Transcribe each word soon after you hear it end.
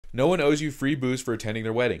No one owes you free booze for attending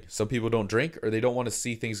their wedding. Some people don't drink or they don't want to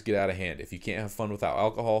see things get out of hand. If you can't have fun without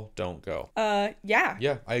alcohol, don't go. Yeah.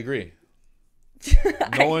 Yeah, I agree.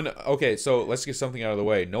 No one. Okay, so let's get something out of the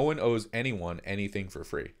way. No one owes anyone anything for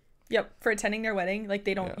free. Yep, for attending their wedding. Like,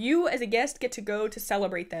 they don't, Yeah. you as a guest get to go to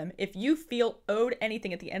celebrate them. If you feel owed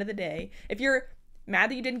anything at the end of the day, if you're mad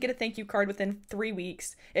that you didn't get a thank you card within 3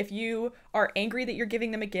 weeks, if you are angry that you're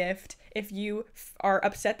giving them a gift, if you are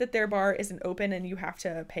upset that their bar isn't open and you have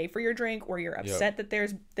to pay for your drink, or you're upset that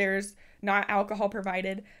there's not alcohol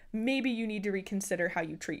provided, maybe you need to reconsider how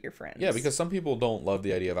you treat your friends. Yeah, because some people don't love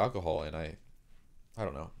the idea of alcohol, and I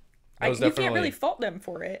don't know. You can't really fault them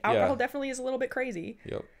for it. Alcohol definitely is a little bit crazy.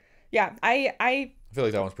 Yep. Yeah, I feel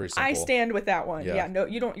like that one's pretty simple. I stand with that one. Yeah. Yeah, no,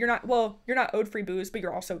 you're not owed free booze, but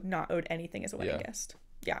you're also not owed anything as a wedding guest.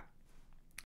 Yeah.